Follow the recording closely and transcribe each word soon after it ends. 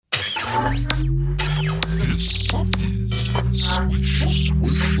This is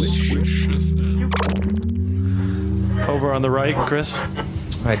Swish FM. Over on the right, Chris.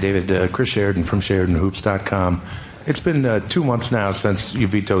 Hi, David. Chris Sheridan from SheridanHoops.com. It's been 2 months now since you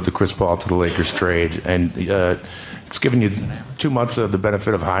vetoed the Chris Paul to the Lakers trade, and it's given you 2 months of the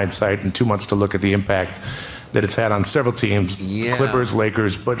benefit of hindsight and 2 months to look at the impact that it's had on several teams, Clippers,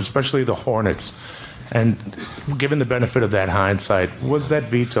 Lakers, but especially the Hornets. And given the benefit of that hindsight, was that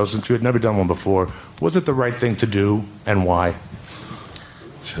veto, since you had never done one before, was it the right thing to do, and why?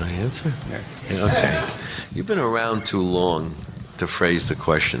 Should I answer? Okay. You've been around too long to phrase the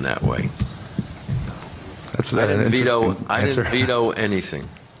question that way. I didn't veto anything.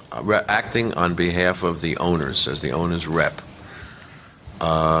 Acting on behalf of the owners, as the owners' rep,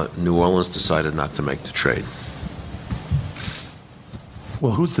 New Orleans decided not to make the trade.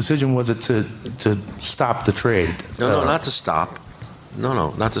 Well, whose decision was it to stop the trade? No, not to stop.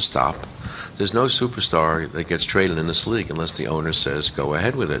 No, not to stop. There's no superstar that gets traded in this league unless the owner says, go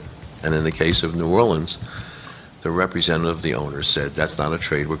ahead with it. And in the case of New Orleans, the representative of the owner said, that's not a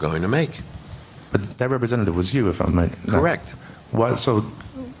trade we're going to make. But that representative was you, if I might. Correct. What? So,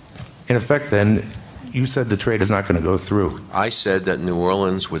 in effect, then, you said the trade is not going to go through. I said that New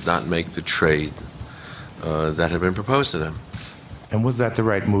Orleans would not make the trade that had been proposed to them. And was that the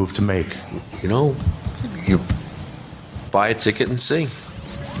right move to make? You know, you buy a ticket and see.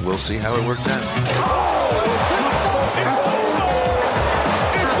 We'll see how it works out.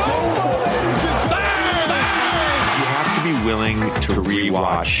 You have to be willing to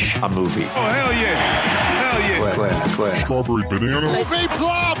rewatch a movie. Oh, hell yeah. Hell yeah. Quit. Strawberry banana.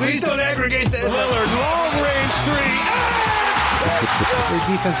 Please don't aggregate this. Lillard, long range three. Their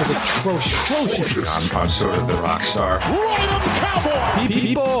defense is atrocious. I'm sort of the rock star.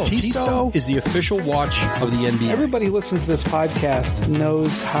 People. Tissot is the official watch of the NBA. Everybody who listens to this podcast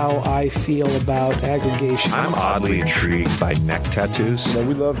knows how I feel about aggregation. I'm oddly intrigued by neck tattoos.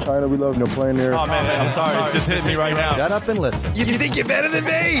 We love China. We love playing there. Oh, man, I'm sorry. It's just hitting me right now. Shut up and listen. You think you're better than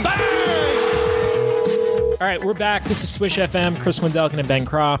me? All right, we're back. This is Swish FM. Chris Wendelkin and Ben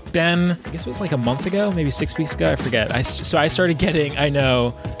Croft. Ben, I guess it was like a month ago, maybe 6 weeks ago. I forget. So I started getting, I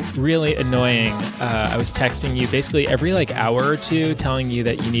know, really annoying. I was texting you basically every hour or two telling you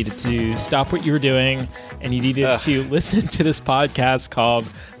that you needed to stop what you were doing and you needed to listen to this podcast called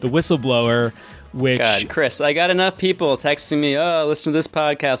The Whistleblower, which... God, Chris, I got enough people texting me, listen to this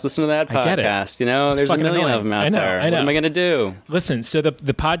podcast, listen to that podcast. I get it. You know, there's a million of them out there. I know. What am I going to do? Listen, so the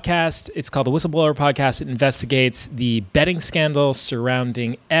podcast, it's called The Whistleblower Podcast. It investigates the betting scandal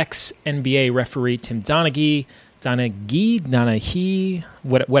surrounding ex-NBA referee Tim Donaghy,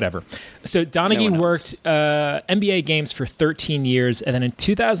 whatever. So Donaghy worked NBA games for 13 years, and then in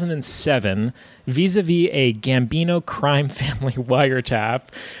 2007, vis-a-vis a Gambino crime family wiretap,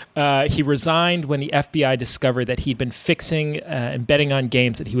 he resigned when the FBI discovered that he'd been fixing and betting on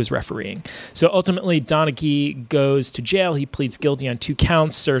games that he was refereeing. So ultimately, Donaghy goes to jail. He pleads guilty on 2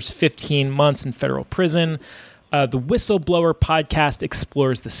 counts, serves 15 months in federal prison. The Whistleblower podcast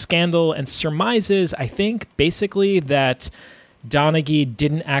explores the scandal and surmises, I think, basically that Donaghy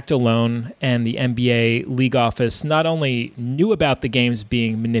didn't act alone, and the NBA league office not only knew about the games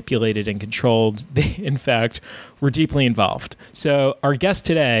being manipulated and controlled, they, in fact, were deeply involved. So our guest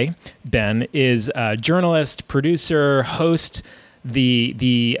today, Ben, is a journalist, producer, host,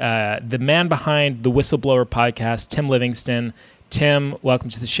 the man behind the Whistleblower podcast, Tim Livingston. Tim, welcome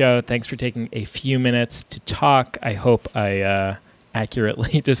to the show. Thanks for taking a few minutes to talk. I hope I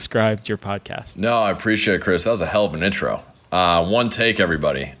accurately described your podcast. No, I appreciate it, Chris. That was a hell of an intro. One take,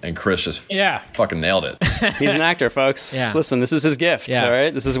 everybody. And Chris just fucking nailed it. He's an actor, folks. Yeah. Listen, this is his gift, all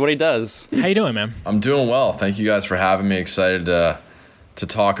right? This is what he does. How you doing, man? I'm doing well. Thank you guys for having me. Excited to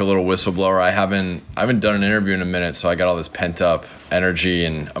talk a little Whistleblower. I haven't done an interview in a minute, so I got all this pent-up energy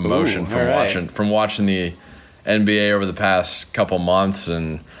and emotion from watching the NBA over the past couple months,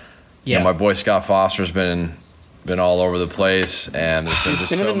 and you know, my boy Scott Foster's been all over the place, and there's been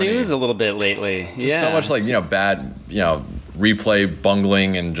just in the news a little bit lately. So much bad replay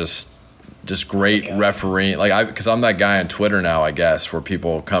bungling and just great refereeing. Because I'm that guy on Twitter now, I guess, where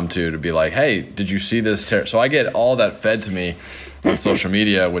people come to be like, hey, did you see this? So I get all that fed to me on social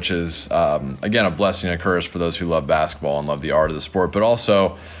media, which is again a blessing and a curse for those who love basketball and love the art of the sport, but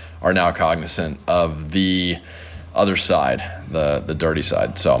also are now cognizant of the other side, the dirty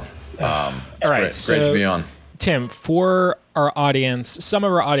side. So it's great to be on. Tim, for our audience, some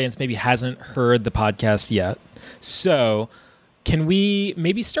of our audience maybe hasn't heard the podcast yet. So can we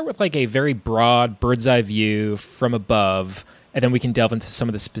maybe start with a very broad bird's eye view from above, and then we can delve into some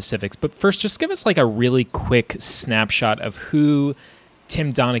of the specifics. But first, just give us a really quick snapshot of who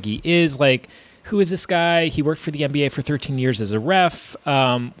Tim Donaghy is. Like, who is this guy? He worked for the NBA for 13 years as a ref.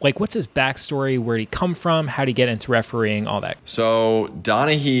 Like, what's his backstory? Where did he come from? How did he get into refereeing? All that. So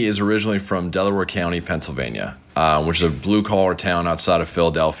Donaghy is originally from Delaware County, Pennsylvania, which is a blue-collar town outside of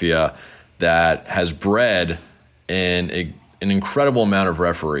Philadelphia that has bred an incredible amount of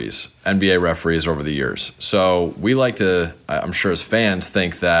referees, NBA referees over the years. So we like to, I'm sure as fans,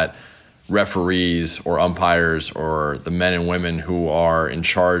 think that referees or umpires or the men and women who are in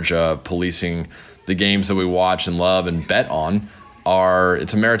charge of policing the games that we watch and love and bet on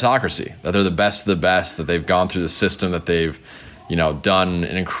it's a meritocracy, that they're the best of the best, that they've gone through the system, that they've done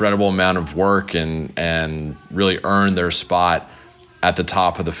an incredible amount of work and really earned their spot at the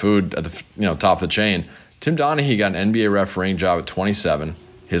top of the top of the chain. Tim Donaghy got an NBA refereeing job at 27.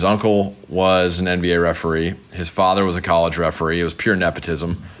 His uncle was an NBA referee. His father was a college referee. It was pure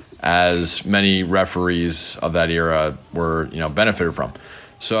nepotism, as many referees of that era were, benefited from.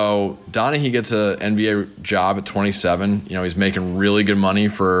 So Donaghy gets an NBA job at 27. He's making really good money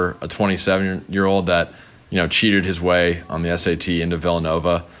for a 27-year-old that, cheated his way on the SAT into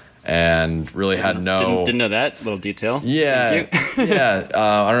Villanova and really had didn't know that little detail. Yeah, yeah.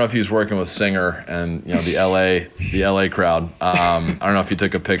 I don't know if he was working with Singer and the LA crowd. I don't know if he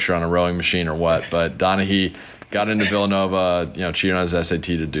took a picture on a rowing machine or what, but Donaghy got into Villanova, cheated on his SAT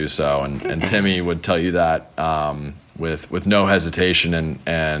to do so, and Timmy would tell you that with no hesitation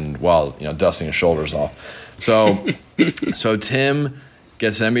and while dusting his shoulders off. So Tim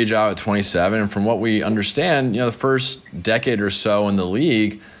gets an NBA job at 27, and from what we understand, the first decade or so in the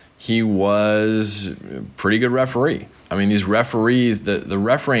league, he was a pretty good referee. I mean, these referees, the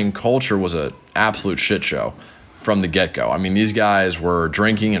refereeing culture was an absolute shit show from the get-go. I mean, these guys were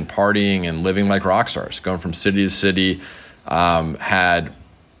drinking and partying and living like rock stars, going from city to city, had,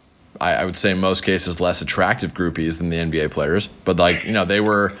 I would say in most cases, less attractive groupies than the NBA players. But,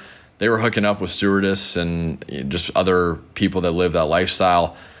 they were hooking up with stewardess and just other people that live that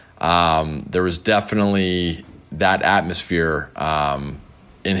lifestyle. There was definitely that atmosphere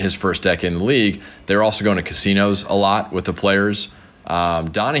in his first decade in the league. They were also going to casinos a lot with the players.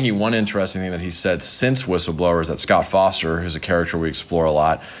 Donaghy, one interesting thing that he said since Whistleblower is that Scott Foster, who's a character we explore a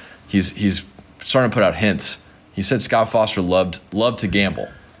lot, he's starting to put out hints. He said Scott Foster loved to gamble.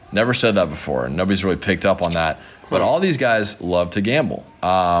 Never said that before, and nobody's really picked up on that. But all these guys love to gamble.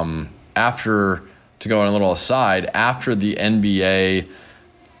 To go on a little aside, after the NBA,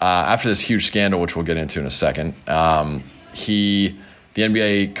 after this huge scandal, which we'll get into in a second, the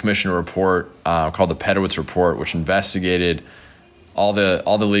NBA commissioned a report called the Pedowitz Report, which investigated all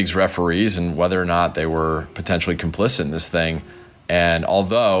the league's referees and whether or not they were potentially complicit in this thing. And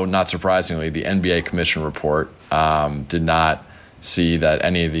although, not surprisingly, the NBA commission report did not see that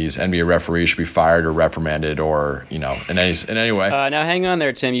any of these NBA referees should be fired or reprimanded or, in any way. Now, hang on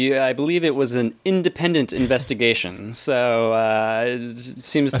there, Tim. I believe it was an independent investigation, so it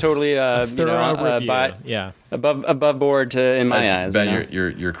seems totally above board in my eyes. Ben,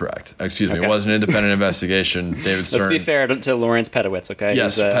 you're correct. Excuse me. Okay. It was an independent investigation. David Stern. Let's be fair to Lawrence Pedowitz, okay?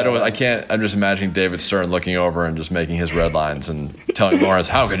 Yes, Pedowitz. I'm just imagining David Stern looking over and just making his red lines and telling Lawrence,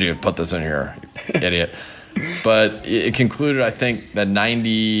 "How could you put this in here, you idiot?" But it concluded, I think, that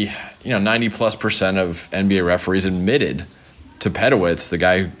 90+% of NBA referees admitted to Pedowitz, the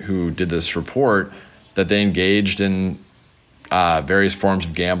guy who did this report, that they engaged in various forms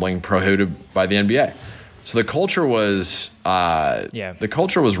of gambling prohibited by the NBA. So the culture was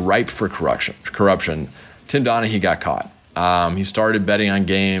ripe for corruption. Tim Donaghy got caught. He started betting on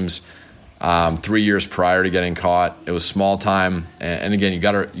games 3 years prior to getting caught. It was small time, and again, you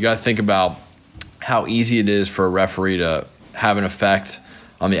got to think about how easy it is for a referee to have an effect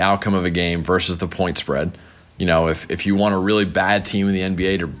on the outcome of a game versus the point spread. If you want a really bad team in the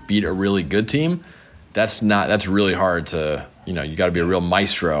NBA to beat a really good team, that's really hard to, you got to be a real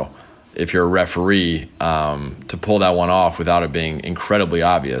maestro if you're a referee to pull that one off without it being incredibly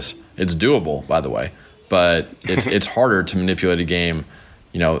obvious. It's doable, by the way, but it's harder to manipulate a game,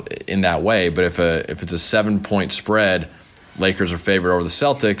 in that way. But if it's a 7-point spread, Lakers are favored over the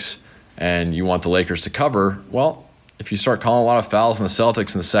Celtics, and you want the Lakers to cover, well, if you start calling a lot of fouls on the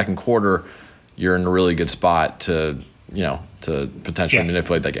Celtics in the second quarter, you're in a really good spot to potentially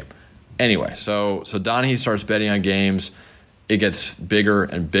manipulate that game. Anyway, so Donaghy starts betting on games. It gets bigger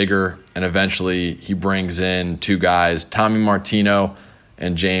and bigger, and eventually he brings in two guys, Tommy Martino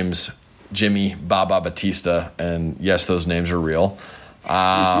and Jimmy Baba Batista, and yes, those names are real.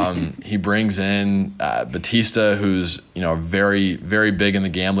 He brings in Batista, who's very, very big in the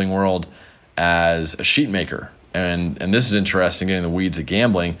gambling world, as a sheet maker. And this is interesting, getting in the weeds of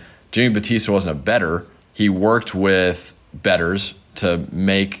gambling. Jimmy Batista wasn't a bettor. He worked with bettors to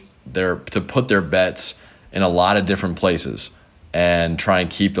put their bets in a lot of different places and try and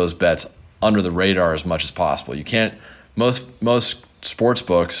keep those bets under the radar as much as possible. You can't, most sports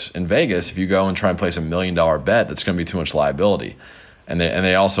books in Vegas, if you go and try and place $1 million bet, that's going to be too much liability. And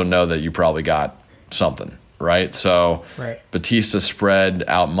they also know that you probably got something, right? So Batista spread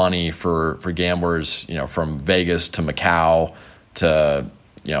out money for gamblers, from Vegas to Macau to,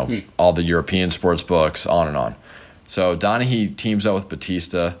 all the European sports books, on and on. So Donaghy teams up with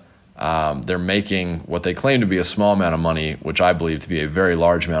Batista. They're making what they claim to be a small amount of money, which I believe to be a very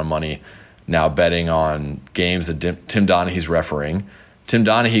large amount of money, now betting on games that Tim Donaghy's refereeing. Tim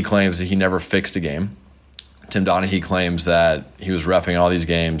Donaghy claims that he never fixed a game. Tim Donaghy claims that he was reffing all these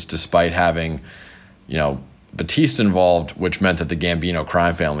games despite having, Batista involved, which meant that the Gambino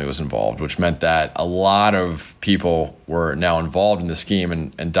crime family was involved, which meant that a lot of people were now involved in the scheme,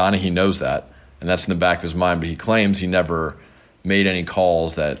 and Donaghy knows that, and that's in the back of his mind, but he claims he never made any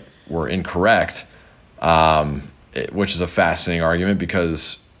calls that were incorrect, which is a fascinating argument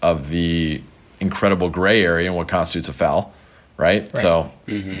because of the incredible gray area in what constitutes a foul, right? So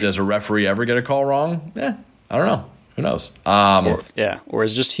does a referee ever get a call wrong? I don't know. Who knows? Or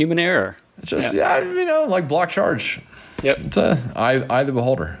is it just human error? It's just, like block charge. Yep. It's eye the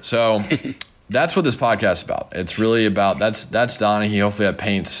beholder. So that's what this podcast is about. It's really about, that's Donaghy. Hopefully that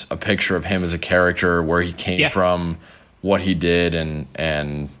paints a picture of him as a character, where he came from, what he did,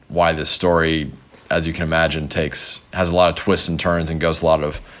 and why this story, as you can imagine, has a lot of twists and turns and goes a lot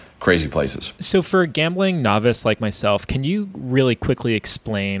of crazy places. So for a gambling novice like myself, can you really quickly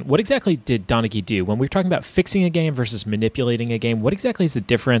explain what exactly did Donaghy do? When we're talking about fixing a game versus manipulating a game, what exactly is the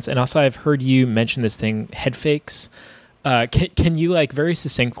difference? And also, I've heard you mention this thing, head fakes. Can you very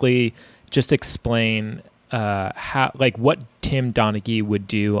succinctly just explain what Tim Donaghy would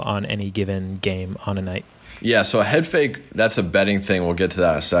do on any given game on a night? Yeah, so a head fake, that's a betting thing. We'll get to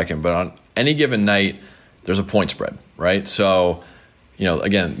that in a second. But on any given night, there's a point spread, right? So,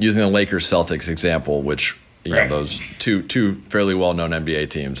 again, using the Lakers-Celtics example, which, those two fairly well-known NBA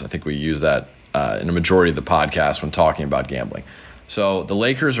teams, I think we use that in a majority of the podcast when talking about gambling. So the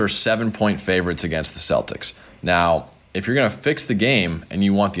Lakers are 7-point favorites against the Celtics. Now, if you're going to fix the game and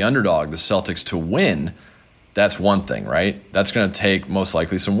you want the underdog, the Celtics, to win, that's one thing, right? That's going to take most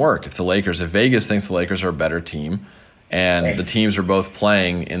likely some work. If Vegas thinks the Lakers are a better team, and the teams are both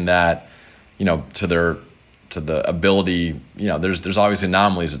playing in that, to the ability, there's obviously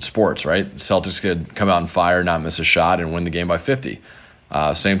anomalies at sports, right? The Celtics could come out and fire, not miss a shot, and win the game by 50.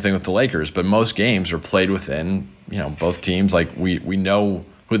 Same thing with the Lakers, but most games are played within, both teams. Like we know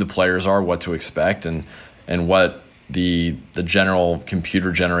who the players are, what to expect, and what the general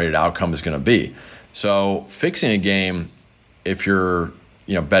computer generated outcome is going to be. So fixing a game, if you're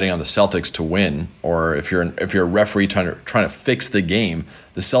betting on the Celtics to win, or if you're a referee trying to fix the game,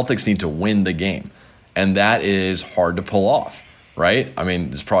 the Celtics need to win the game, and that is hard to pull off, right? I mean,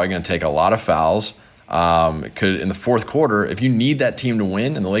 it's probably going to take a lot of fouls. It could, in the fourth quarter, if you need that team to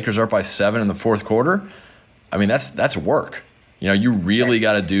win, and the Lakers are up by 7 in the fourth quarter, I mean that's work. You really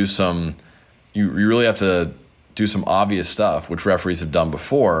got to do some. You really have to do some obvious stuff, which referees have done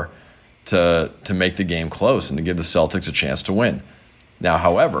before, to make the game close and to give the Celtics a chance to win. Now,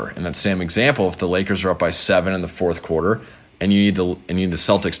 however, in that same example, if the Lakers are up by 7 in the fourth quarter and you need the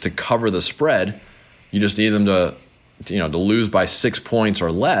Celtics to cover the spread, you just need them to lose by 6 points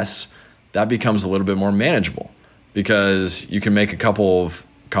or less, that becomes a little bit more manageable because you can make a couple of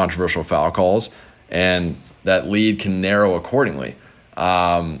controversial foul calls and that lead can narrow accordingly.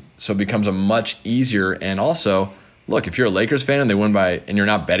 So it becomes a much easier, and also, look, if you're a Lakers fan and they win and you're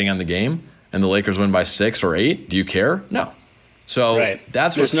not betting on the game and the Lakers win by 6 or 8, do you care? No. So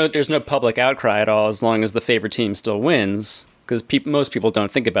there's no public outcry at all as long as the favorite team still wins, because most people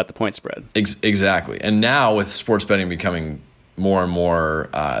don't think about the point spread. Exactly. And now with sports betting becoming more and more,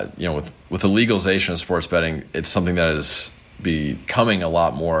 with the legalization of sports betting, it's something that is becoming a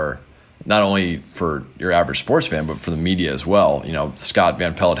lot more, not only for your average sports fan, but for the media as well. Scott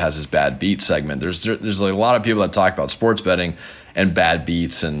Van Pelt has his bad beat segment. There's a lot of people that talk about sports betting and bad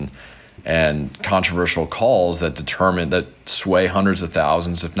beats and controversial calls that sway hundreds of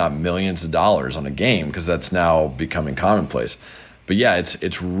thousands, if not millions of dollars on a game, because that's now becoming commonplace. But yeah,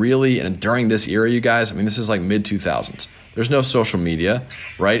 it's really, and during this era, you guys, I mean, this is like mid 2000s. There's no social media,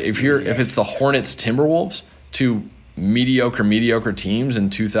 right? If it's the Hornets Timberwolves, two mediocre teams in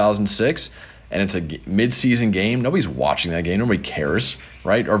 2006, and it's a mid-season game, nobody's watching that game. Nobody cares,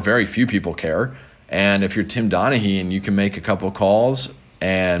 right? Or very few people care. And if you're Tim Donaghy and you can make a couple calls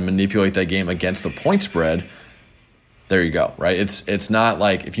and manipulate that game against the point spread, there you go, right? It's not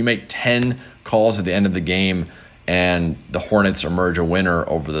like if you make 10 calls at the end of the game and the Hornets emerge a winner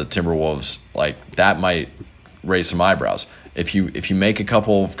over the Timberwolves, like that might raise some eyebrows. If you make a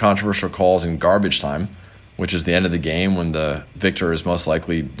couple of controversial calls in garbage time, which is the end of the game when the victor is most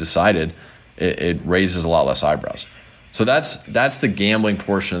likely decided, it raises a lot less eyebrows. So that's the gambling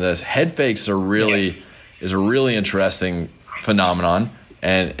portion of this. Head fakes is a really interesting phenomenon,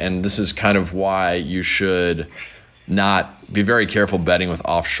 and this is kind of why you should not be very careful betting with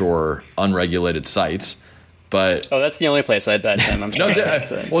offshore unregulated sites. But that's the only place I'd bet, Tim. I'm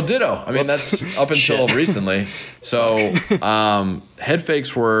sorry. Well, ditto. I mean, that's up until recently. So head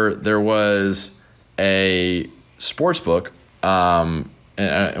fakes there was a sports book, and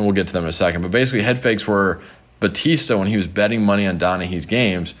we'll get to them in a second. But basically, head fakes were Batista, when he was betting money on Donaghy's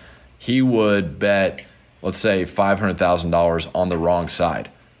games, he would bet, let's say, $500,000 on the wrong side.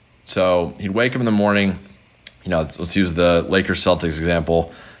 So he'd wake up in the morning, let's use the Lakers-Celtics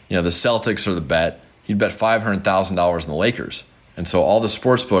example. The Celtics are the bet. He'd bet $500,000 on the Lakers. And so all the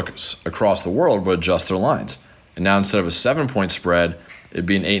sports books across the world would adjust their lines. And now instead of a 7-point spread, it'd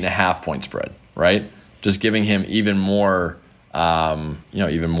be an 8.5-point spread, right? Just giving him even more,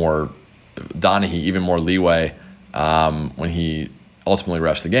 even more Donaghy, even more leeway when he ultimately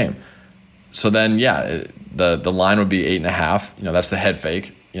refs the game. So then, the line would be 8.5. That's the head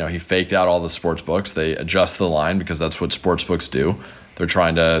fake. He faked out all the sports books. They adjust the line because that's what sports books do. They're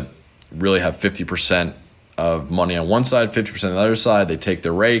trying to really have 50% of money on one side, 50% on the other side. They take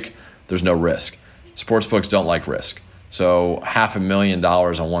their rake. There's no risk. Sports books don't like risk. So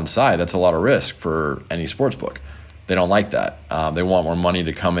 $500,000 on one side, that's a lot of risk for any sports book. They don't like that. They want more money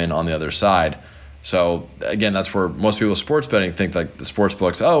to come in on the other side. So again, that's where most people sports betting think like the sports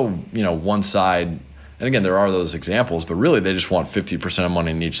books, one side. And again, there are those examples, but really they just want 50% of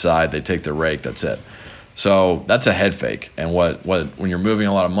money on each side. They take their rake. That's it. So that's a head fake. And what when you're moving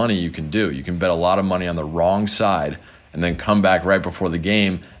a lot of money, you can bet a lot of money on the wrong side and then come back right before the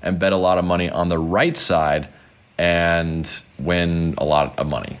game and bet a lot of money on the right side and win a lot of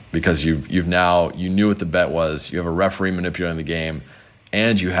money because you knew what the bet was. You have a referee manipulating the game,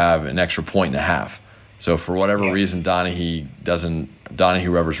 and you have an extra 1.5. So for whatever reason, Donaghy,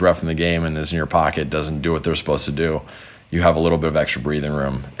 whoever's reffing the game and is in your pocket, doesn't do what they're supposed to do. You have a little bit of extra breathing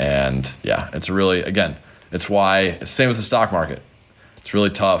room, and it's really, again, it's why it's the same as the stock market. It's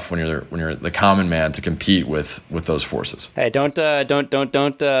really tough when you're the common man to compete with those forces. Hey, don't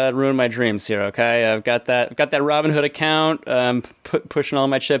ruin my dreams here, okay? I've got that Robinhood account, pushing all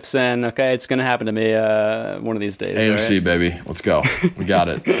my chips in. Okay, it's gonna happen to me one of these days. AMC, right? Baby, let's go. We got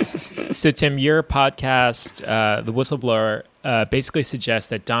it. So Tim, your podcast, The Whistleblower, basically suggests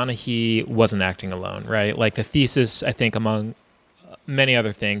that Donaghy wasn't acting alone, right? Like the thesis, I think, among many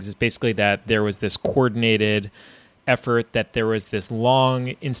other things, is basically that there was this coordinated effort, that there was this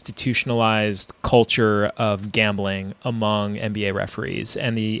long institutionalized culture of gambling among NBA referees,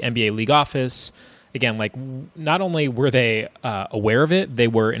 and the NBA league office, again, like not only were they aware of it, they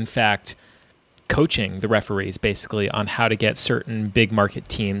were in fact coaching the referees basically on how to get certain big market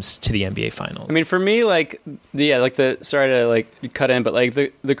teams to the NBA finals. I mean, for me, sorry to cut in, but like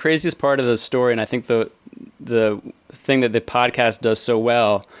the craziest part of the story, and I think the thing that the podcast does so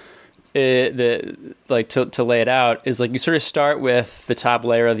well, to lay it out, is like you sort of start with the top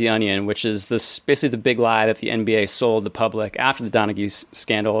layer of the onion, which is basically the big lie that the NBA sold the public after the Donaghy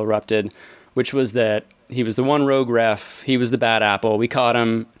scandal erupted, which was that he was the one rogue ref, he was the bad apple, we caught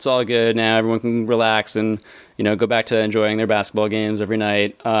him, it's all good now, everyone can relax and go back to enjoying their basketball games every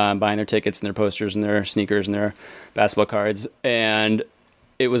night, buying their tickets and their posters and their sneakers and their basketball cards. And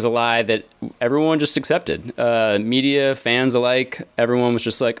it was a lie that everyone just accepted. Media, fans alike, everyone was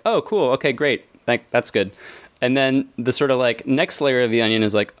just like, oh, cool, okay, great, that's good. And then the sort of like next layer of the onion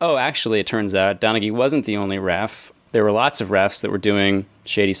is like, oh, actually, it turns out Donaghy wasn't the only ref. There were lots of refs that were doing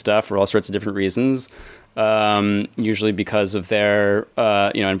shady stuff for all sorts of different reasons, usually because of their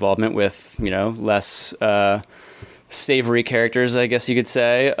involvement with less savory characters, I guess you could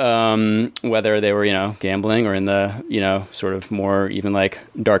say, whether they were, gambling or in the, sort of more even like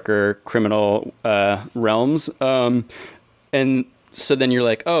darker criminal realms. And so then you're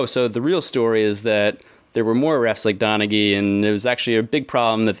like, oh, so the real story is that there were more refs like Donaghy, and it was actually a big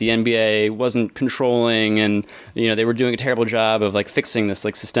problem that the NBA wasn't controlling, and, they were doing a terrible job of like fixing this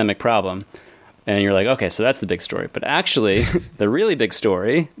like systemic problem. And you're like, okay, so that's the big story. But actually, the really big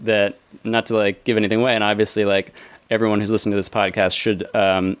story that, not to like give anything away, and obviously like everyone who's listening to this podcast should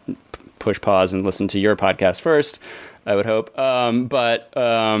push pause and listen to your podcast first, I would hope. I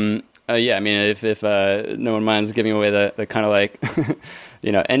mean, if no one minds giving away the kind of like,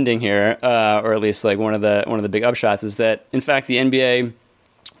 ending here, or at least like one of the big upshots, is that in fact the NBA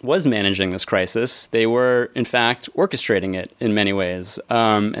was managing this crisis. They were, in fact, orchestrating it in many ways,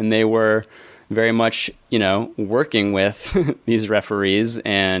 and they were very much, working with these referees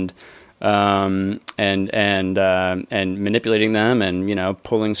and manipulating them and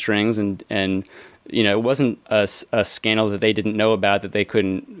pulling strings and it wasn't a scandal that they didn't know about, that they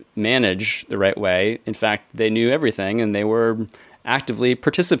couldn't manage the right way. In fact, they knew everything and they were actively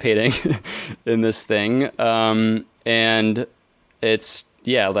participating in this thing. And it's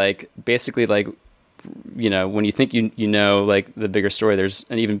basically when you think like the bigger story, there's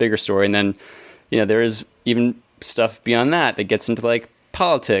an even bigger story, and then there is even stuff beyond that gets into like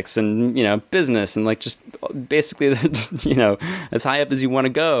politics and business and like just basically as high up as you want to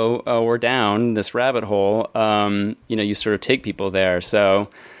go or down this rabbit hole, you sort of take people there. So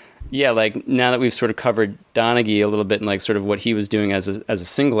like now that we've sort of covered Donaghy a little bit and like sort of what he was doing as a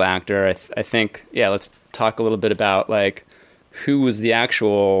single actor, I think let's talk a little bit about like who was the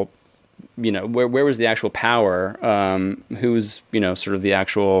actual where was the actual power, who's sort of the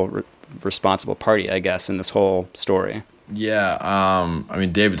actual responsible party, I guess, in this whole story. Yeah,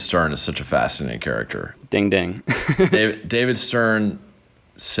 David Stern is such a fascinating character. Ding, ding. David Stern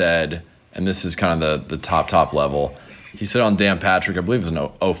said, and this is kind of the top level, he said on Dan Patrick, I believe it was in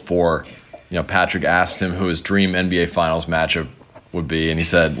 2004, Patrick asked him who his dream NBA Finals matchup would be, and he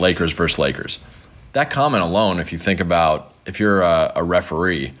said Lakers versus Lakers. That comment alone, if you think about, if you're a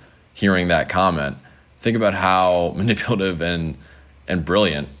referee hearing that comment, think about how manipulative and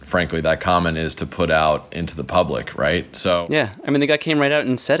brilliant, frankly, that comment is to put out into the public, right? So yeah, the guy came right out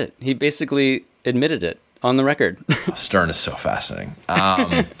and said it. He basically admitted it on the record. Stern is so fascinating.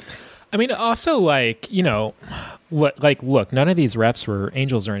 Also, look, none of these refs were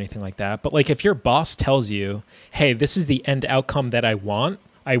angels or anything like that. But like, if your boss tells you, "Hey, this is the end outcome that I want.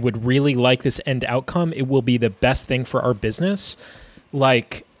 I would really like this end outcome. It will be the best thing for our business."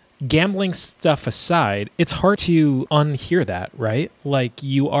 Like, gambling stuff aside, it's hard to unhear that, right? Like,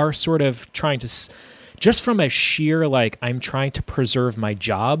 you are sort of trying to, just from a sheer, like, I'm trying to preserve my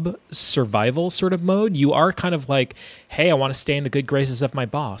job, survival sort of mode, you are kind of like, hey, I want to stay in the good graces of my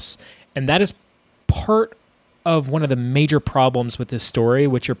boss. And that is part of one of the major problems with this story,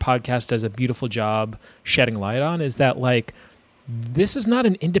 which your podcast does a beautiful job shedding light on, is that, like, this is not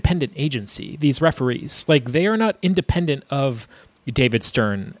an independent agency, these referees. Like, they are not independent of David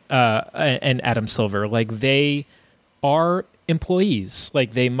Stern and Adam Silver. Like, they are employees.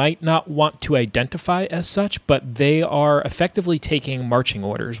 Like, they might not want to identify as such, but they are effectively taking marching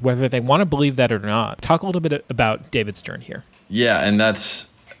orders, whether they want to believe that or not. Talk a little bit about David Stern here. Yeah, and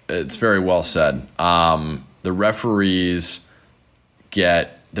it's very well said. The referees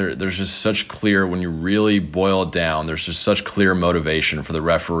there's just such clear, when you really boil it down, there's just such clear motivation for the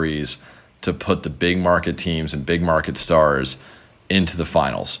referees to put the big market teams and big market stars into the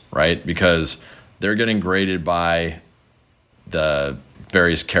finals, right? Because they're getting graded by the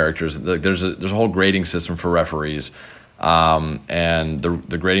various characters. There's a whole grading system for referees, and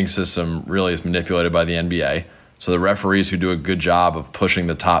the grading system really is manipulated by the NBA. So the referees who do a good job of pushing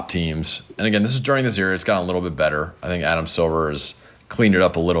the top teams, and again, this is during this era, it's gotten a little bit better. I think Adam Silver has cleaned it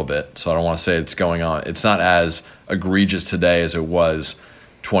up a little bit, so I don't want to say it's going on. It's not as egregious today as it was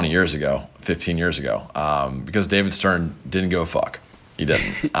 20 years ago, 15 years ago, because David Stern didn't give a fuck. He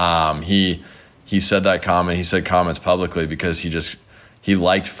didn't. He said that comment. He said comments publicly because he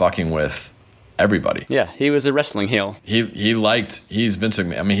liked fucking with everybody. Yeah, he was a wrestling heel. He's Vince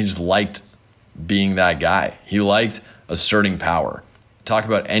McMahon. He just liked being that guy. He liked asserting power. Talk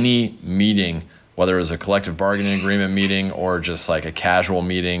about any meeting, whether it was a collective bargaining agreement meeting or just like a casual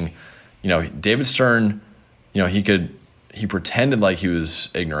meeting. David Stern, he pretended like he was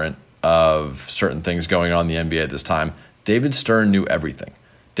ignorant of certain things going on in the NBA at this time. David Stern knew everything.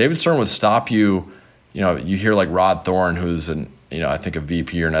 David Stern would stop you. You hear like Rod Thorne, who's I think a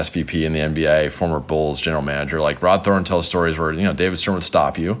VP or an SVP in the NBA, former Bulls general manager. Like, Rod Thorne tells stories where David Stern would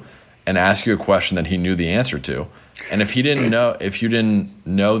stop you and ask you a question that he knew the answer to, and if you didn't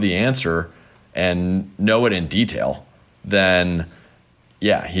know the answer and know it in detail, then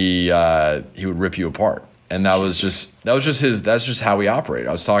he would rip you apart. And that's just how he operated.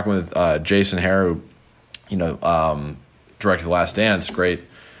 I was talking with Jason Hare, who directed The Last Dance, great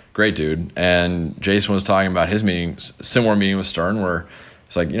dude. And Jason was talking about his similar meeting with Stern, where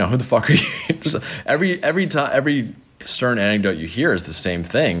it's like, who the fuck are you? Just every Stern anecdote you hear is the same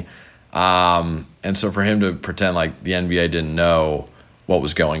thing. And so for him to pretend like the NBA didn't know what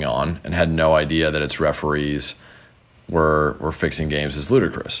was going on and had no idea that its referees were fixing games is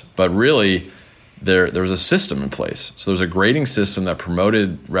ludicrous. But really, there was a system in place. So there was a grading system that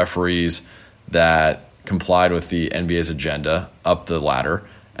promoted referees that complied with the NBA's agenda up the ladder,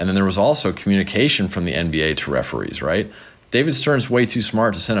 And then there was also communication from the NBA to referees, right? David Stern's way too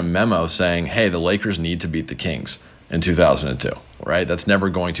smart to send a memo saying, hey, the Lakers need to beat the Kings in 2002, right? That's never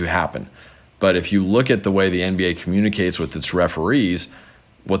going to happen. But if you look at the way the NBA communicates with its referees,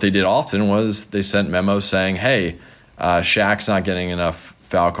 what they did often was they sent memos saying, hey, Shaq's not getting enough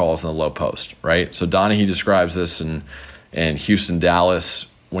foul calls in the low post, right? So Donaghy describes this in Houston, Dallas,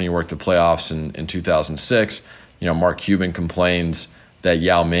 when he worked the playoffs in 2006. Mark Cuban complains that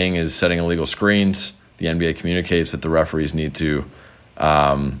Yao Ming is setting illegal screens. The NBA communicates that the referees need to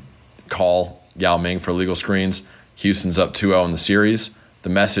call Yao Ming for illegal screens. Houston's up 2-0 in the series. The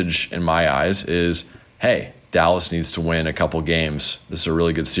message, in my eyes, is, hey, Dallas needs to win a couple games. This is a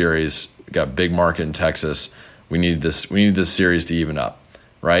really good series. We got a big market in Texas. We need this series to even up,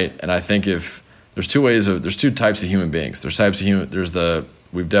 right? And I think if there's two types of human beings.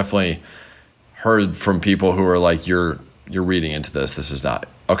 We've definitely heard from people who are like, you're reading into this. This is not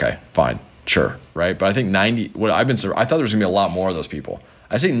okay. Fine, sure, right? But I think I thought there was gonna be a lot more of those people.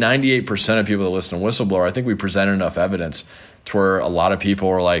 I say 98% of people that listen to Whistleblower. I think we presented enough evidence to where a lot of people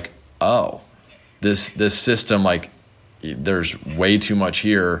were like, oh, this system, like, there's way too much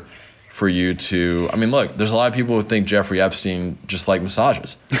here for you to. I mean, look, there's a lot of people who think Jeffrey Epstein just like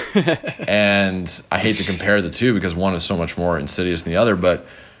massages, and I hate to compare the two because one is so much more insidious than the other, but.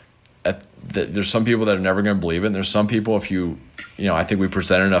 There's some people that are never going to believe it. And there's some people, I think we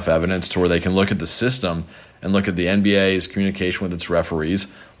presented enough evidence to where they can look at the system and look at the NBA's communication with its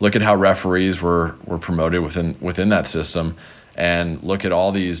referees, look at how referees were promoted within that system, and look at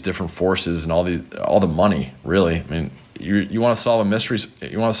all these different forces and all the money. Really, I mean, you want to solve a mystery,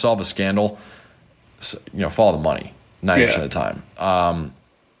 you want to solve a scandal, follow the money 90% of the time.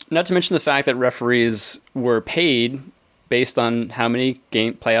 Not to mention the fact that referees were paid based on how many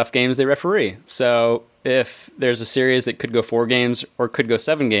playoff games they referee. So if there's a series that could go 4 games or could go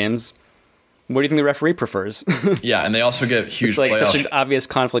 7 games, what do you think the referee prefers? Yeah, and they also get huge playoff. It's playoff, such an obvious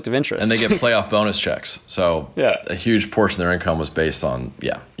conflict of interest. and they get playoff bonus checks. So a huge portion of their income was based on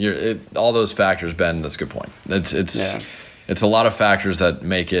all those factors. Ben, that's a good point. It's a lot of factors that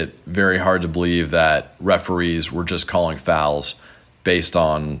make it very hard to believe that referees were just calling fouls based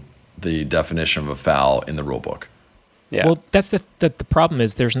on the definition of a foul in the rule book. Yeah. Well, that's the problem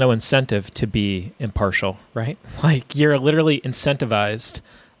is there's no incentive to be impartial, right? Like, you're literally incentivized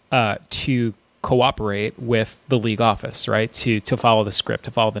to cooperate with the league office, right? To follow the script,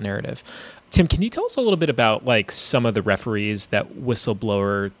 to follow the narrative. Tim, can you tell us a little bit about like some of the referees that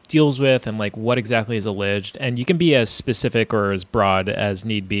Whistleblower deals with and like what exactly is alleged? And you can be as specific or as broad as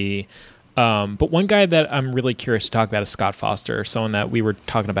need be. But one guy that I'm really curious to talk about is Scott Foster, someone that we were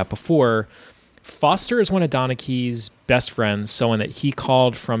talking about before. Foster is one of Donaghy's best friends, someone that he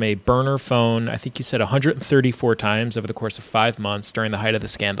called from a burner phone, I think you said 134 times over the course of 5 months during the height of the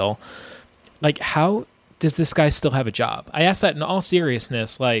scandal. Like, how does this guy still have a job? I ask that in all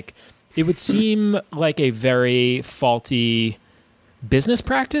seriousness. Like, it would seem like a very faulty business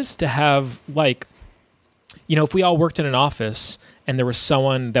practice to have, like, if we all worked in an office and there was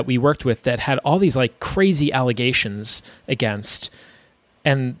someone that we worked with that had all these, like, crazy allegations against,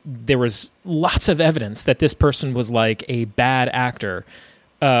 and there was lots of evidence that this person was like a bad actor,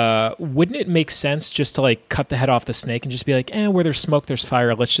 wouldn't it make sense just to like cut the head off the snake and just be like, where there's smoke, there's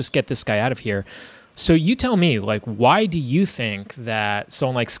fire. Let's just get this guy out of here. So you tell me, like, why do you think that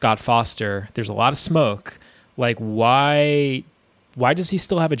someone like Scott Foster, there's a lot of smoke, like why does he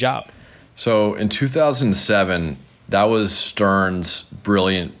still have a job? So in 2007, that was Stern's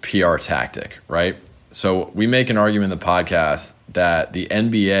brilliant PR tactic, right? So we make an argument in the podcast that the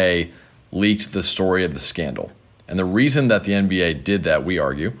NBA leaked the story of the scandal. And the reason that the NBA did that, we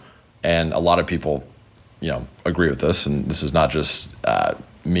argue, and a lot of people, agree with this, and this is not just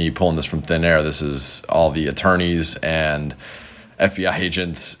me pulling this from thin air. This is all the attorneys and FBI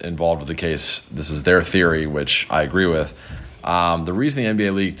agents involved with the case. This is their theory, which I agree with. The reason the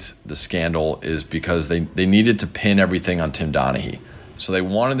NBA leaked the scandal is because they needed to pin everything on Tim Donaghy. So they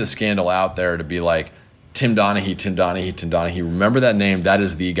wanted the scandal out there to be like, Tim Donaghy. Remember that name. That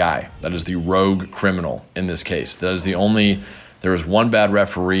is the guy. That is the rogue criminal in this case. There was one bad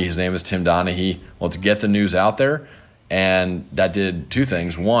referee. His name is Tim Donaghy. Let's get the news out there. And that did 2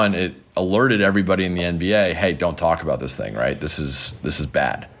 things. One, it alerted everybody in the NBA, hey, don't talk about this thing, right? This is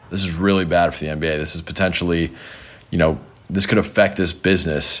bad. This is really bad for the NBA. This is potentially, this could affect this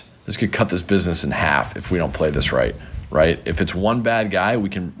business. This could cut this business in half if we don't play this right. Right? If it's one bad guy, we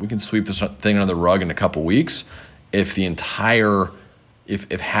can sweep this thing under the rug in a couple weeks. If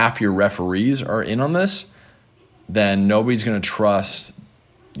if half your referees are in on this, then nobody's going to trust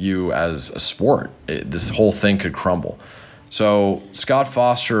you as a sport. This whole thing could crumble. So Scott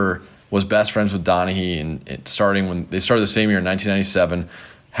Foster was best friends with Donaghy, and starting when they started the same year in 1997.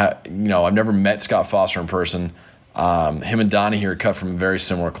 I've never met Scott Foster in person. Him and Donaghy are cut from a very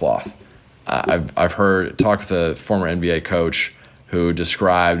similar cloth. I've talked with a former NBA coach who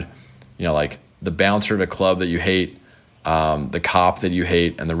described, like the bouncer at a club that you hate, the cop that you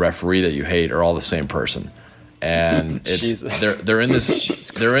hate, and the referee that you hate are all the same person. And they're in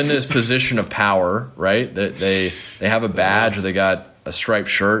this position of power, right? They have a badge, or they got a striped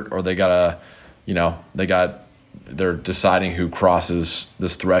shirt, or they're deciding who crosses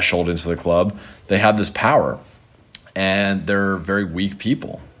this threshold into the club. They have this power, and they're very weak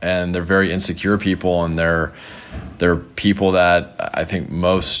people, and they're very insecure people, and they're people that I think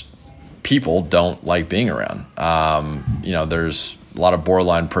most people don't like being around. There's a lot of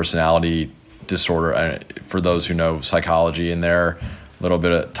borderline personality disorder for those who know psychology in there, a little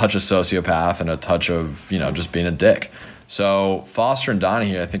bit of touch of sociopath and a touch of just being a dick. So Foster and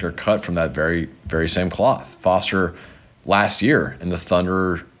Donaghy, I think, are cut from that very, very same cloth. Foster last year in the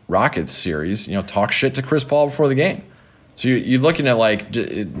Thunder Rockets series, talk shit to Chris Paul before the game. So you're looking at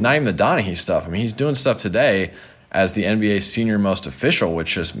not even the Donaghy stuff. I mean, he's doing stuff today as the NBA's senior most official,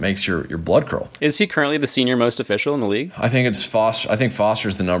 which just makes your blood curl. Is he currently the senior most official in the league? I think it's Foster. I think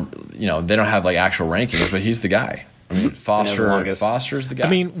Foster's the number. They don't have actual rankings, but he's the guy. I mean, Foster's the guy. I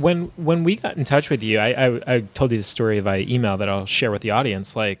mean, when we got in touch with you, I told you the story via email that I'll share with the audience.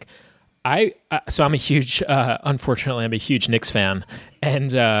 So I'm a huge, unfortunately, I'm a huge Knicks fan.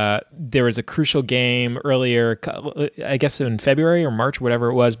 And there was a crucial game earlier, I guess in February or March, whatever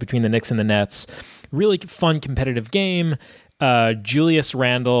it was, between the Knicks and the Nets. Really fun, competitive game. Julius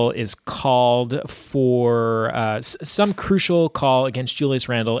Randle is called for some crucial call against Julius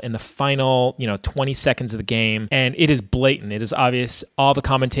Randle in the final, 20 seconds of the game. And it is blatant. It is obvious. All the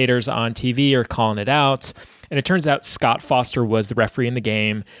commentators on TV are calling it out. And it turns out Scott Foster was the referee in the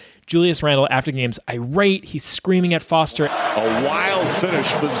game. Julius Randle, after the game's irate. He's screaming at Foster. A wild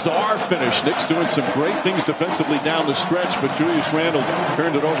finish, bizarre finish. Knicks doing some great things defensively down the stretch, but Julius Randle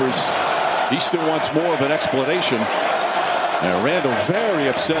turned it over. He still wants more of an explanation. And Randle very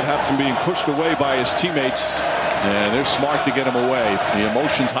upset after being pushed away by his teammates. And they're smart to get him away. The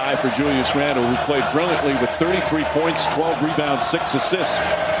emotion's high for Julius Randle, who played brilliantly with 33 points, 12 rebounds, 6 assists.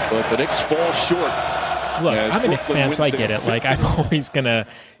 But the Knicks fall short. Look, I'm a Knicks fan, so I get it. I'm always going to,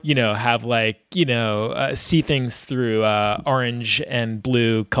 have, see things through orange and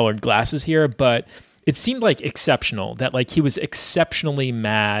blue colored glasses here. But it seemed exceptional that he was exceptionally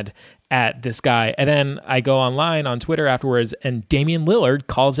mad at this guy. And then I go online on Twitter afterwards, and Damian Lillard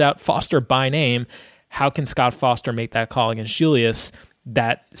calls out Foster by name. How can Scott Foster make that call against Julius?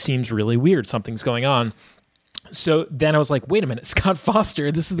 That seems really weird. Something's going on. So then I was like, wait a minute, Scott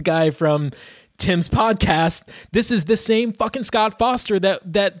Foster, this is the guy from Tim's podcast. This is the same fucking Scott Foster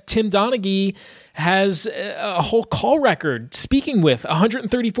that Tim Donaghy has a whole call record speaking with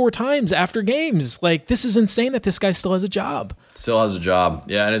 134 times after games. This is insane that this guy still has a job. Still has a job.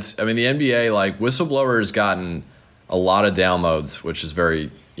 Yeah, and the NBA, Whistleblower has gotten a lot of downloads, which is very,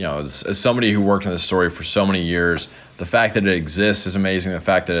 as somebody who worked in this story for so many years, the fact that it exists is amazing. The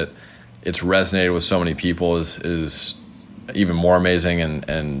fact that it's resonated with so many people is even more amazing,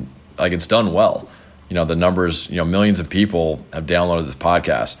 and it's done well. The numbers, millions of people have downloaded this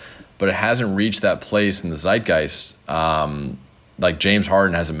podcast, but it hasn't reached that place in the zeitgeist. James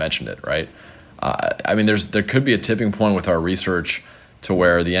Harden hasn't mentioned it, right? There could be a tipping point with our research to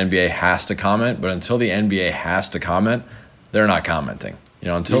where the NBA has to comment, but until the NBA has to comment, they're not commenting.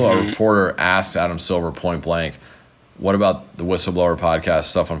 Until a reporter asks Adam Silver point blank, what about the Whistleblower podcast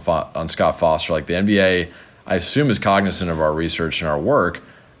stuff on Scott Foster? The NBA, I assume, is cognizant of our research and our work,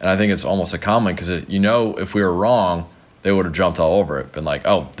 and I think it's almost a comment because if we were wrong, they would have jumped all over it, been like,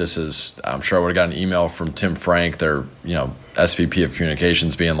 oh, this is. I'm sure I would have got an email from Tim Frank, their SVP of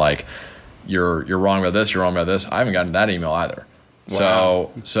communications, being like, you're wrong about this, you're wrong about this. I haven't gotten that email either.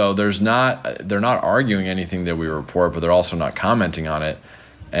 Wow. So they're not arguing anything that we report, but they're also not commenting on it.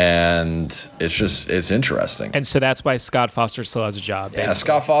 And it's interesting. And so that's why Scott Foster still has a job. Yeah,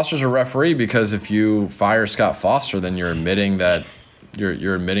 Scott Foster's a referee because if you fire Scott Foster, then you're admitting that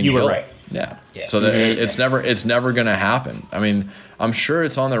you're admitting you guilt. were right. Yeah. So it's never going to happen. I'm sure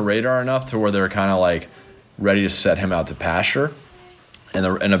it's on their radar enough to where they're kind of ready to set him out to pasture.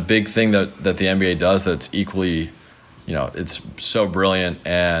 And a big thing that the NBA does that's equally, it's so brilliant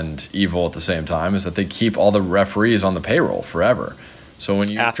and evil at the same time is that they keep all the referees on the payroll forever. So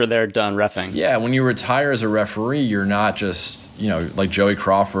after they're done reffing. Yeah, when you retire as a referee, you're not just, Joey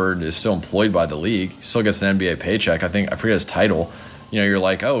Crawford is still employed by the league. He still gets an NBA paycheck. I forget his title, you're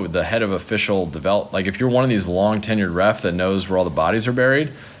like, oh, the head of official develop. Like if you're one of these long tenured ref that knows where all the bodies are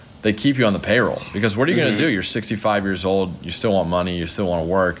buried, they keep you on the payroll, because what are you going to do? You're 65 years old. You still want money. You still want to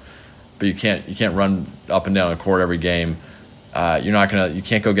work, but you can't run up and down the court every game. You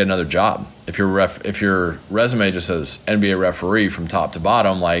can't go get another job. If your resume just says NBA referee from top to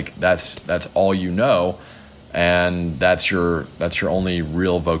bottom, like that's all you know, and that's your only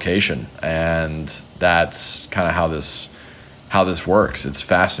real vocation. And that's kind of how this works. It's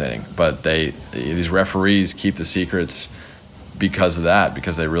fascinating. But these referees keep the secrets because of that,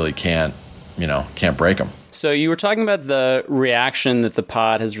 because they really can't break them. So you were talking about the reaction that the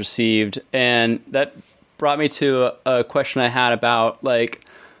pod has received, and that brought me to a question I had about, like,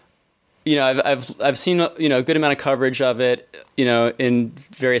 I've seen a good amount of coverage of it, in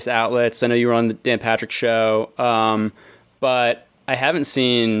various outlets. I know you were on the Dan Patrick Show, but I haven't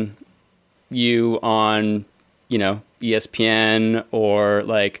seen you on ESPN or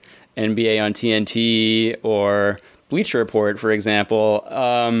like NBA on TNT or Bleacher Report, for example,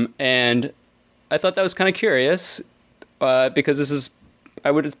 and I thought that was kind of curious because this is,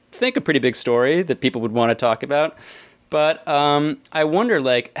 I would think, a pretty big story that people would want to talk about. But I wonder,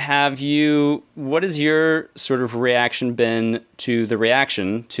 like, what has your sort of reaction been to the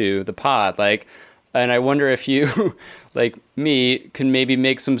reaction to the pod? Like, and I wonder if you, like me, can maybe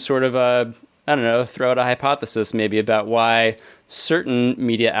make some sort of throw out a hypothesis maybe about why certain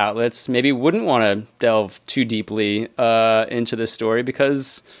media outlets maybe wouldn't want to delve too deeply into this story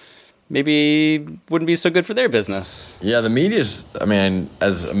because maybe wouldn't be so good for their business. Yeah, the media's,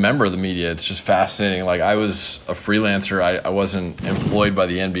 as a member of the media, it's just fascinating. Like, I was a freelancer. I wasn't employed by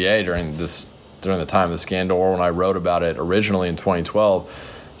the NBA during the time of the scandal or when I wrote about it originally in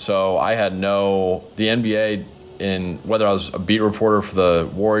 2012. So I had the NBA, in whether I was a beat reporter for the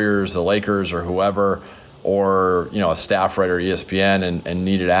Warriors, the Lakers, or whoever, or a staff writer at ESPN and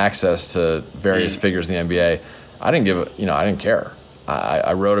needed access to various figures in the NBA, I didn't care.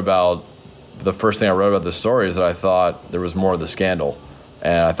 I wrote about, the first thing I wrote about this story is that I thought there was more of the scandal,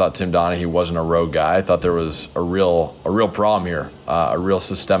 and I thought Tim Donaghy wasn't a rogue guy. I thought there was a real problem here, a real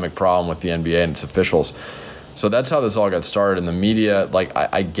systemic problem with the NBA and its officials. So that's how this all got started. In the media, like,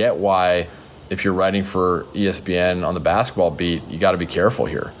 I get why, if you're writing for ESPN on the basketball beat, you got to be careful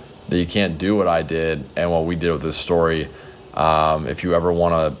here. That you can't do what I did and what we did with this story if you ever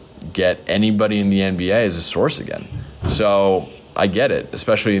want to get anybody in the NBA as a source again. So I get it,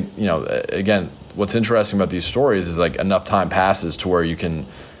 especially, again, what's interesting about these stories is, like, enough time passes to where you can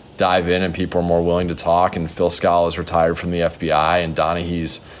dive in and people are more willing to talk, and Phil Scala is retired from the FBI, and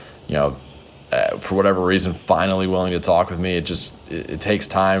Donaghy's, for whatever reason, finally willing to talk with me. It takes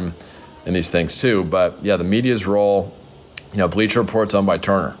time in these things too. But yeah, the media's role, Bleacher Report's owned by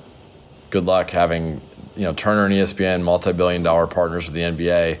Turner. Good luck having, Turner and ESPN, multi-billion-dollar partners with the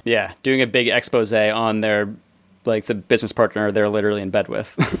NBA. Yeah, doing a big expose on their, like, the business partner they're literally in bed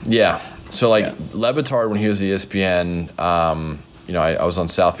with. Yeah. So, Le Batard, when he was at ESPN, I was on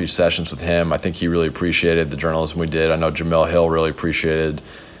South Beach Sessions with him. I think he really appreciated the journalism we did. I know Jamil Hill really appreciated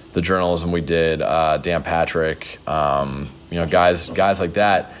the journalism we did. Dan Patrick, guys like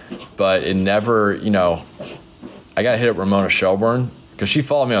that. But it never, I got hit up Ramona Shelburne because she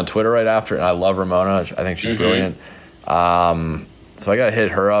followed me on Twitter right after, and I love Ramona. I think she's brilliant. So I got to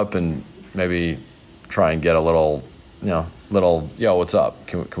hit her up and maybe try and get a little, what's up?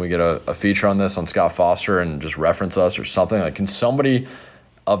 Can we get a feature on this on Scott Foster and just reference us or something? Like, can somebody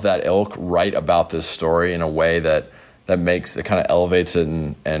of that ilk write about this story in a way that kind of elevates it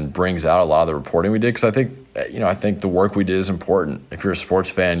and brings out a lot of the reporting we did? Because I think the work we did is important. If you're a sports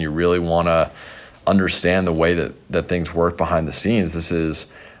fan, you really want to understand the way that things work behind the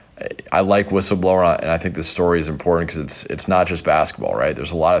scenes. I like Whistleblower, and I think this story is important because it's not just basketball, right?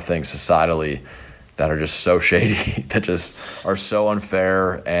 There's a lot of things societally that are just so shady, that just are so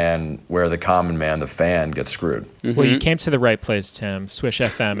unfair, and where the common man, the fan, gets screwed. Mm-hmm. Well, you came to the right place, Tim. Swish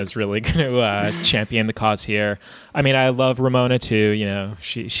FM is really going to champion the cause here. I love Ramona too.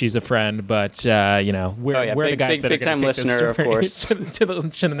 She's a friend, but we're the guys that are going to take listener, this story, of course, to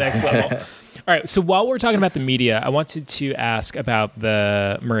the next level. All right. So while we're talking about the media, I wanted to ask about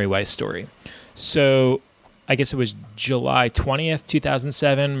the Murray Weiss story. So I guess it was July 20th,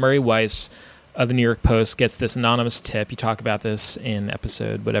 2007. Murray Weiss of the New York Post gets this anonymous tip. You talk about this in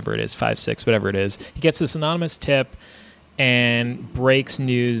episode, whatever it is, 5, 6, whatever it is. He gets this anonymous tip and breaks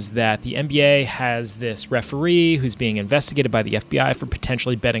news that the NBA has this referee who's being investigated by the FBI for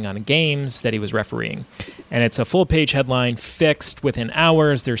potentially betting on games that he was refereeing. And it's a full-page headline, fixed within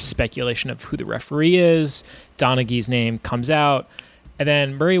hours. There's speculation of who the referee is. Donaghy's name comes out. And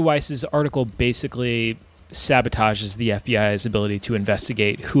then Murray Weiss's article basically sabotages the FBI's ability to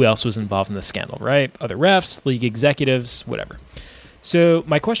investigate who else was involved in the scandal, right? Other refs, league executives, whatever. So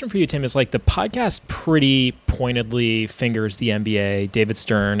my question for you, Tim, is like the podcast pretty pointedly fingers the NBA, David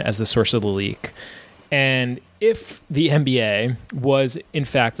Stern, as the source of the leak. And if the NBA was in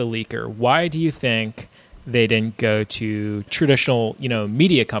fact the leaker, why do you think they didn't go to traditional,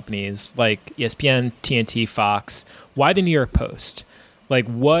 media companies like ESPN, TNT, Fox? Why the New York Post? Like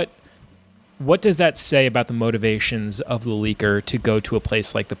what does that say about the motivations of the leaker to go to a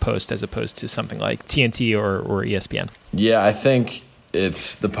place like the Post as opposed to something like TNT or ESPN? Yeah, I think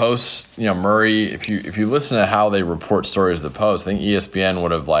it's the Post. Murray. If you listen to how they report stories, the Post, I think ESPN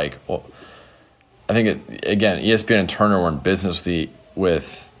would have ESPN and Turner were in business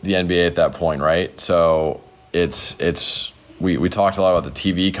with the NBA at that point, right? So we talked a lot about the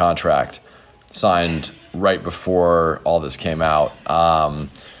TV contract signed right before all this came out.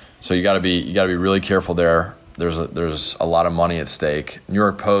 So you got to be really careful there. There's a lot of money at stake. New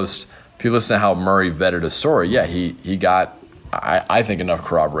York Post. If you listen to how Murray vetted a story, yeah, he got I think enough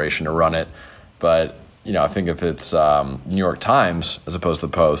corroboration to run it, but I think if it's New York Times as opposed to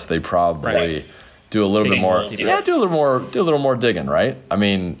the Post, they probably do a little bit more. Yeah, do a little more digging, right? I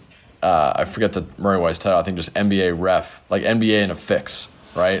mean, I forget the Murray Weiss title. I think just NBA ref, like NBA in a fix,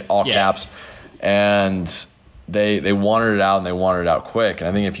 right? All caps, and they wanted it out and they wanted it out quick. And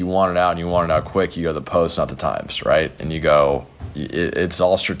I think if you want it out and you want it out quick, you go to the Post, not the Times, right? And you go, it's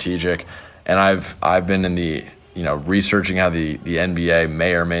all strategic. And I've been in the researching how the NBA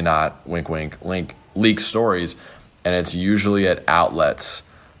may or may not leak stories, and it's usually at outlets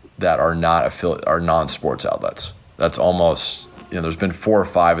that are not are non-sports outlets. That's almost there's been 4 or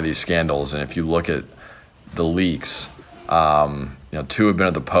 5 of these scandals, and if you look at the leaks, 2 have been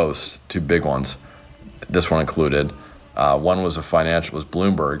at the Post, 2 big ones, this one included. One was was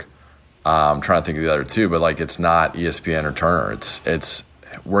Bloomberg. I'm trying to think of the other 2, but it's not ESPN or Turner. It's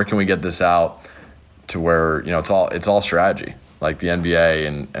where can we get this out to where it's all strategy. Like the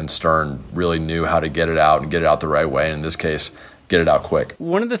NBA and Stern really knew how to get it out and get it out the right way. And in this case, get it out quick.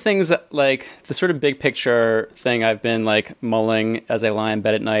 One of the things, the sort of big picture thing I've been mulling as I lie in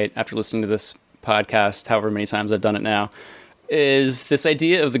bed at night after listening to this podcast, however many times I've done it now, is this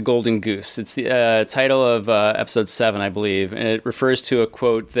idea of the golden goose. It's the title of episode 7, I believe, and it refers to a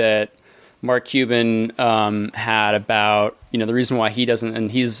quote that Mark Cuban had about the reason why he doesn't,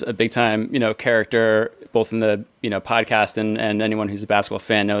 and he's a big time character both in the podcast and anyone who's a basketball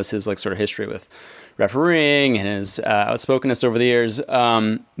fan knows his sort of history with refereeing and his outspokenness over the years.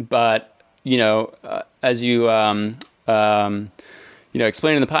 But as you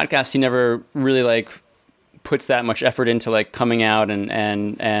explained in the podcast, he never really puts that much effort into coming out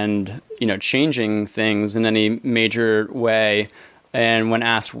and changing things in any major way. And when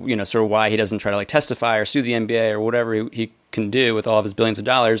asked, sort of why he doesn't try to testify or sue the NBA or whatever he can do with all of his billions of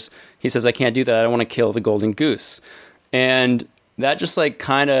dollars, he says, I can't do that. I don't want to kill the golden goose. And that just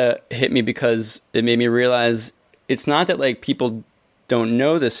kind of hit me because it made me realize it's not that people don't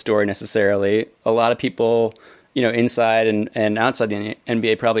know this story necessarily. A lot of people, inside and outside the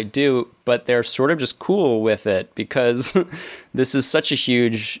NBA probably do, but they're sort of just cool with it because this is such a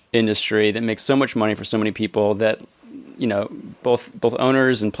huge industry that makes so much money for so many people that both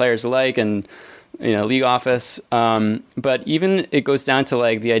owners and players alike and league office, but even it goes down to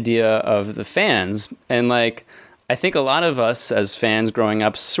the idea of the fans. And I think a lot of us as fans growing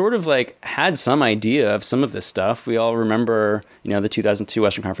up sort of had some idea of some of this stuff. We all remember the 2002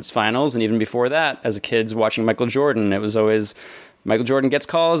 Western Conference Finals, and even before that as kids watching Michael Jordan, it was always Michael Jordan gets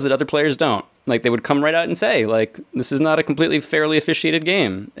calls that other players don't. They would come right out and say, this is not a completely fairly officiated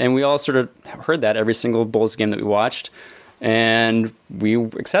game. And we all sort of heard that every single Bulls game that we watched. And we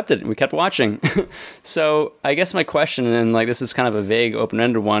accepted it. We kept watching. So I guess my question, and this is kind of a vague,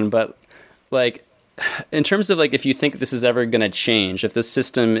 open-ended one, but in terms of if you think this is ever going to change, if the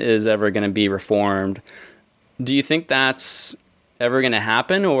system is ever going to be reformed, do you think that's ever going to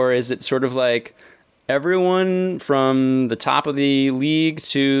happen? Or is it sort of everyone from the top of the league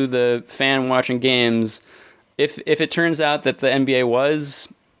to the fan watching games, if it turns out that the NBA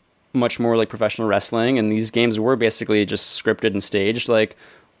was much more like professional wrestling and these games were basically just scripted and staged,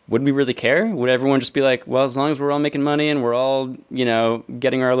 would we really care? Would everyone just be well, as long as we're all making money and we're all,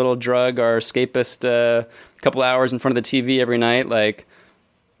 getting our little drug, our escapist couple hours in front of the TV every night,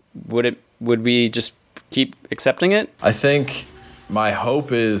 would we just keep accepting it? I think my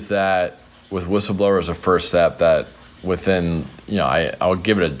hope is that with Whistleblower as a first step, that within, I'll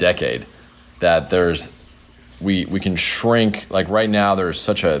give it a decade, that we can shrink. Right now there's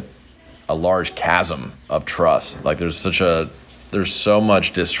such a large chasm of trust. There's so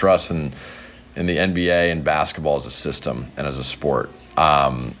much distrust in the NBA and basketball as a system and as a sport.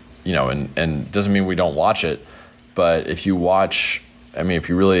 And doesn't mean we don't watch it, but if you watch,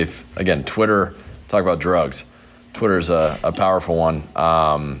 again, Twitter, talk about drugs. Twitter's a powerful one,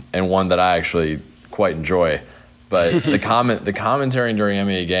 and one that I actually quite enjoy. But the commentary during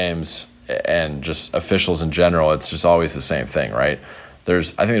NBA games and just officials in general, it's just always the same thing, right? I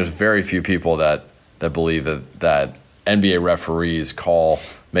think there's very few people that believe that NBA referees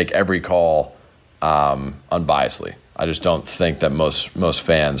make every call unbiasedly. I just don't think that most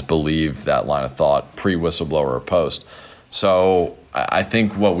fans believe that line of thought pre-whistleblower or post. So I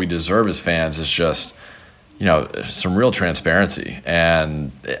think what we deserve as fans is just, some real transparency.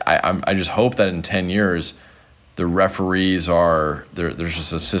 And I just hope that in 10 years, the referees there's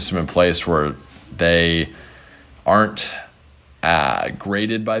just a system in place where they aren't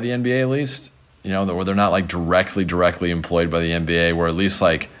graded by the NBA at least, where they're not like directly employed by the NBA, where at least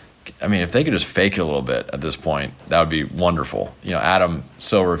if they could just fake it a little bit at this point, that would be wonderful. Adam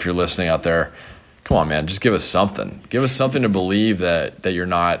Silver, if you're listening out there, come on, man, just give us something. Give us something to believe that you're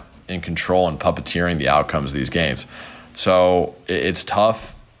not in control and puppeteering the outcomes of these games. So it's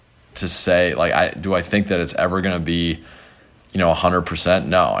tough to say, do I think that it's ever going to be, 100%?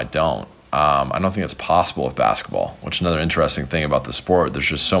 No, I don't. I don't think it's possible with basketball, which is another interesting thing about the sport. There's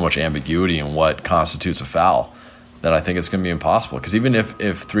just so much ambiguity in what constitutes a foul that I think it's going to be impossible. Because even if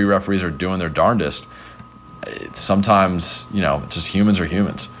 3 referees are doing their darndest, sometimes, it's just humans are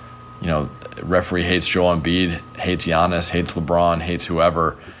humans. Referee hates Joel Embiid, hates Giannis, hates LeBron, hates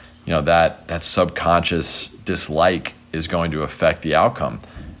whoever. That subconscious dislike is going to affect the outcome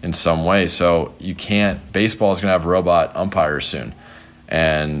in some way. So baseball is going to have robot umpires soon.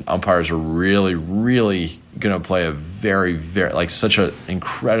 And umpires are really, really going to play a very, very, such an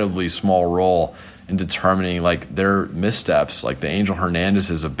incredibly small role in determining, their missteps, the Angel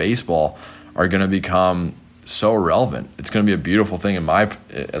Hernandez's of baseball, are going to become so irrelevant. It's going to be a beautiful thing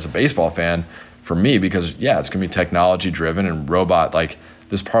as a baseball fan for me, because, it's going to be technology-driven and robot,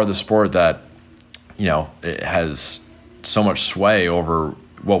 this part of the sport that, it has so much sway over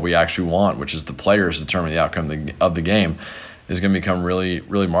what we actually want, which is the players determining the outcome of the game, is going to become really,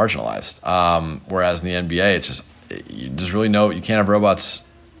 really marginalized. Whereas in the NBA, it's just, there's really you can't have robots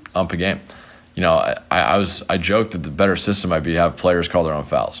ump a game. I joked that the better system might be to have players call their own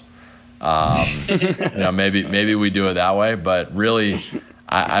fouls. Maybe we do it that way, but really,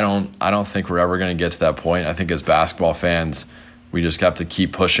 I don't think we're ever going to get to that point. I think as basketball fans, we just have to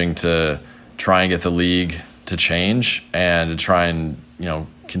keep pushing to try and get the league to change and to try and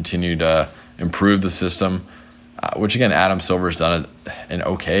continue to improve the system. Which again, Adam Silver's done an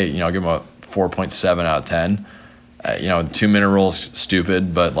okay. I'll give him a 4.7 out of 10. 2-minute rule's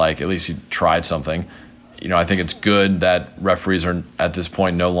stupid, but at least you tried something. I think it's good that referees are at this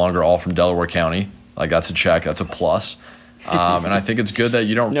point no longer all from Delaware County. That's a check. That's a plus. And I think it's good that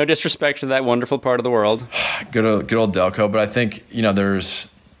you don't. No disrespect to that wonderful part of the world. Good old Delco, but I think you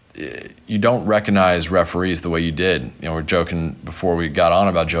don't recognize referees the way you did. We're joking before we got on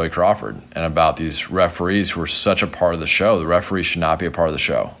about Joey Crawford and about these referees who are such a part of the show. The referees should not be a part of the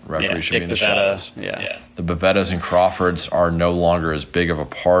show. The referees should be in the shadows. Yeah. The Bevettas and Crawfords are no longer as big of a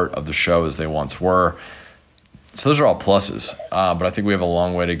part of the show as they once were. So those are all pluses, but I think we have a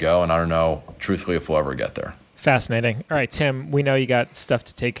long way to go, and I don't know, truthfully, if we'll ever get there. Fascinating. All right, Tim, we know you got stuff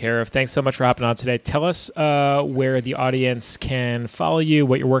to take care of. Thanks so much for hopping on today. Tell us where the audience can follow you,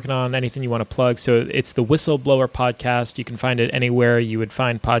 what you're working on, anything you want to plug. So it's the Whistleblower podcast. You can find it anywhere you would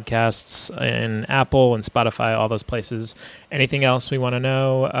find podcasts, in Apple and Spotify, all those places. Anything else we want to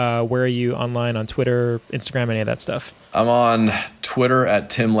know? Where are you online on Twitter, Instagram, any of that stuff? I'm on Twitter at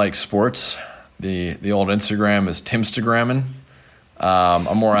Tim Likes Sports. The old Instagram is Timstagrammin'.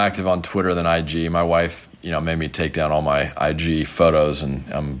 I'm more active on Twitter than IG. My wife made me take down all my IG photos,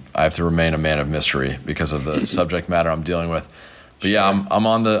 and I have to remain a man of mystery because of the subject matter I'm dealing with. But yeah, I'm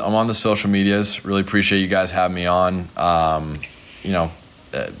on the social medias. Really appreciate you guys having me on. Whistleblower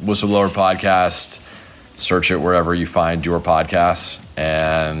podcast. Search it wherever you find your podcasts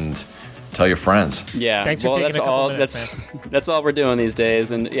and tell your friends. Yeah, thanks for taking a couple minutes, that's all we're doing these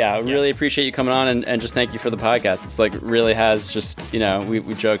days, and really appreciate you coming on and just thank you for the podcast. It's really has just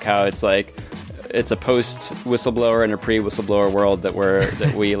we joke how it's it's a post whistleblower and a pre whistleblower world that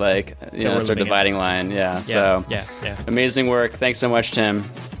we it's our dividing line. So amazing work. Thanks so much, Tim.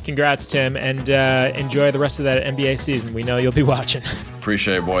 Congrats, Tim, and enjoy the rest of that NBA season. We know you'll be watching.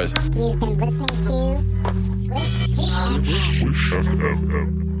 Appreciate it, boys. You've been listening to Swish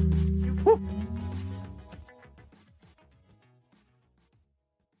FM.